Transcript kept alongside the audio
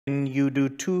When you do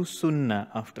two sunnah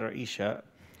after Isha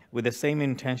with the same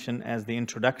intention as the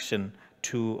introduction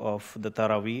two of the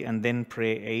Taraweeh, and then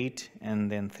pray 8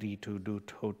 and then 3 to do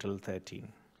total 13.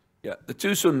 Yeah, the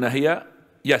two sunnah here,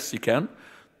 yes, you can.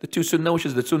 The two sunnah, which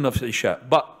is the sunnah of Isha.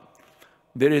 But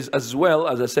there is as well,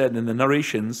 as I said in the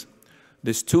narrations,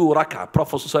 there's 2 rak'ah.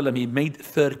 Prophet ﷺ, he made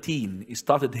 13. He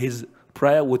started his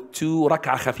prayer with 2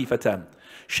 rak'ah khafifatan.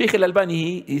 Sheikh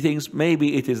al-Albani, he thinks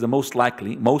maybe it is the most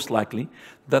likely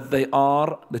that they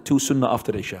are the 2 sunnah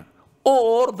after Isha.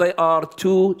 Or they are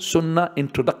 2 sunnah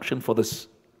introduction for this.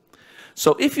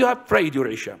 So if you have prayed your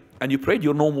Isha and you prayed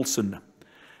your normal sunnah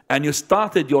and you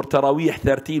started your Taraweeh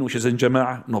 13, which is in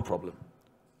Jama'ah, no problem.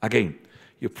 Again,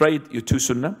 you prayed your 2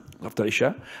 sunnah after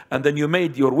Isha and then you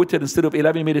made your witr instead of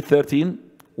 11, you made it 13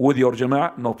 with your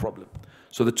Jama'ah, no problem.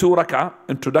 So the 2 rak'ah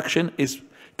introduction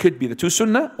could be the 2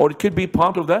 sunnah or it could be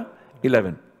part of the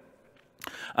 11.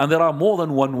 And there are more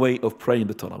than one way of praying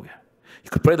the Taraweeh. You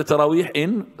could pray the Taraweeh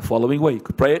in the following way. You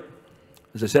could pray it,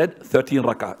 as I said, 13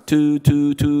 rak'ah. 2,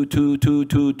 2, 2, 2, 2,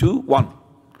 2, 2, 1.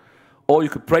 Or you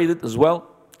could pray it as well,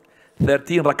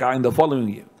 13 rak'ah in the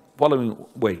following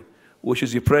way, which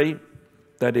is you pray,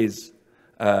 that is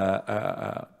 2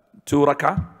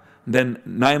 rak'ah, then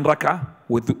 9 rak'ah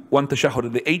with 1 tashahhud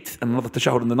in the 8th and another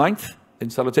tashahhud in the 9th in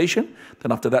salutation.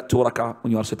 Then after that 2 rak'ah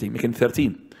when you are sitting, making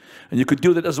 13. And you could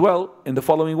do that as well in the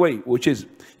following way, which is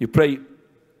you pray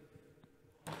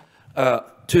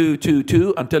 2, 2,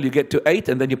 2 until you get to 8,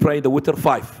 and then you pray the witr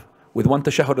 5 with 1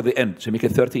 tashahhud at the end, so you make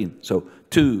it 13. So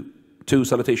 2, 2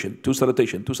 salutation, 2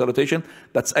 salutation, 2 salutation,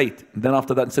 that's 8. And then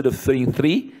after that, instead of 3,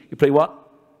 you pray what?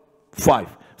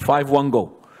 5. 5, 1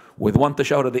 go with 1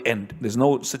 tashahhud at the end. There's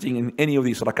no sitting in any of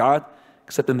these rak'at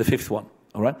except in the 5th one.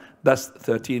 All right, that's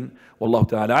 13. Wallahu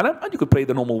ta'ala alam. And you could pray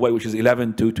the normal way, which is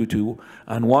 11, 2, 2, 2,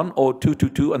 and 1, or 2, 2,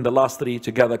 2, and the last 3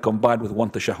 together combined with 1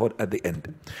 tashahhud at the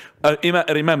end.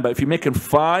 Remember, if you're making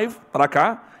 5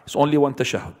 rak'ah, it's only 1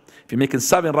 tashahhud. If you're making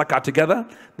 7 rak'ah together,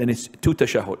 then it's 2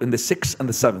 tashahhud in the 6th and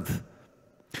the 7th.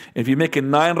 If you're making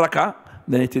 9 rak'ah,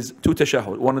 then it is 2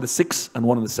 tashahhud, 1 in the 6th and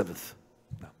 1 in the 7th.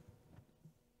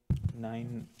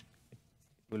 9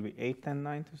 will be 8th and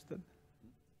 9th instead.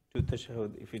 2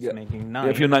 tashahhud if it's making 9.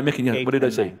 If you're not making, what did I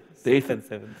say? 9, The 8th and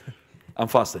 7th. I'm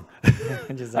fasting.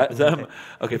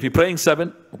 Okay, if you're praying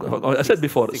 7, I said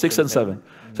before, 6 and 7.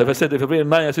 So if you're praying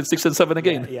 9, I said 6 and 7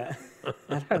 again. Yeah.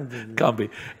 Can't be.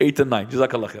 8 and 9.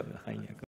 Jazakallah khair.